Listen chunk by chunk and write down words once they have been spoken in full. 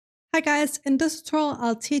Hi guys, in this tutorial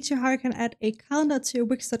I'll teach you how you can add a calendar to your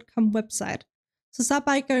Wix.com website. So start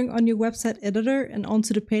by going on your website editor and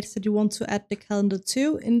onto the page that you want to add the calendar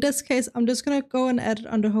to. In this case, I'm just going to go and add it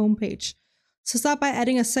on the home page. So start by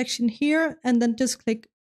adding a section here and then just click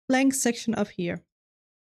blank section up here.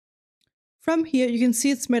 From here, you can see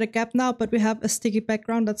it's made a gap now, but we have a sticky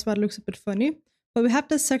background. That's why it looks a bit funny. But we have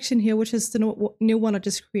this section here, which is the new one I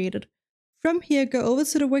just created. From here, go over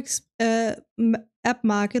to the Wix app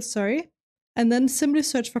market, and then simply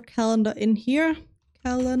search for calendar in here,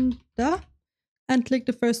 calendar, and click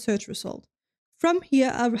the first search result. From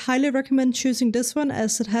here, I highly recommend choosing this one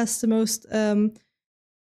as it has the most good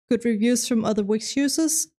reviews from other Wix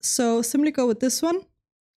users. So simply go with this one,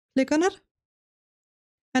 click on it,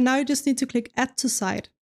 and now you just need to click add to site.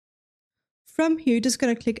 From here, you're just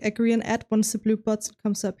going to click agree and add once the blue button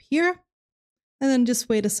comes up here, and then just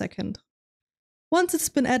wait a second. Once it's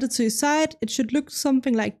been added to your site, it should look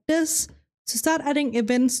something like this. To start adding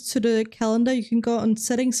events to the calendar, you can go on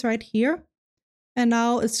settings right here. And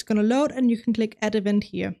now it's going to load and you can click add event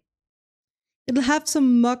here. It'll have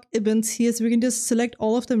some mock events here, so we can just select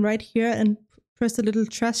all of them right here and press the little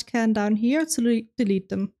trash can down here to delete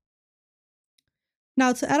them.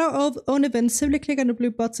 Now to add our own event, simply click on the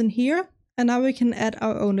blue button here. And now we can add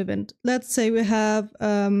our own event. Let's say we have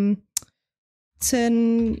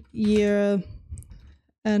 10-year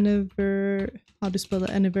anniversary.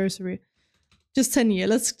 Just 10 year.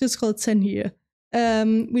 Let's just call it 10 year.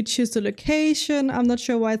 We choose the location. I'm not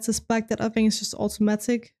sure why it says back that. I think it's just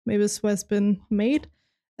automatic. Maybe it's where it's been made.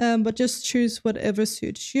 But just choose whatever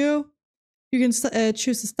suits you. You can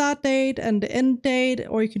choose the start date and the end date,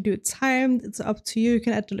 or you can do it timed. It's up to you. You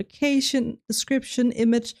can add the location, description,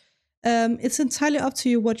 image. It's entirely up to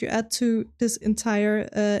you what you add to this entire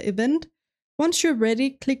event. Once you're ready,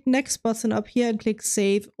 click next button up here and click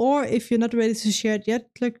save. Or if you're not ready to share it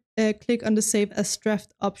yet, click on the save as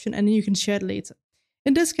draft option and then you can share it later.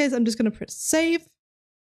 In this case, I'm just going to press save.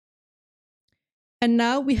 And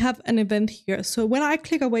now we have an event here. So when I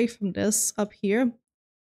click away from this up here,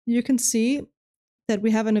 you can see that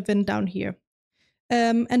we have an event down here.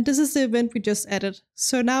 And this is the event we just added.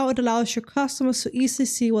 So now it allows your customers to easily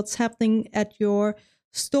see what's happening at your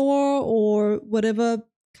store or whatever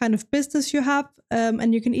kind of business you have,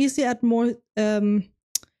 and you can easily add more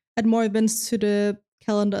events to the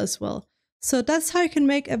calendar as well. So that's how you can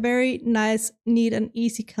make a very nice, neat, and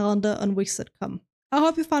easy calendar on Wix.com. I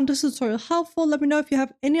hope you found this tutorial helpful. Let me know if you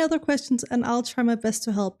have any other questions, and I'll try my best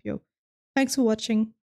to help you. Thanks for watching.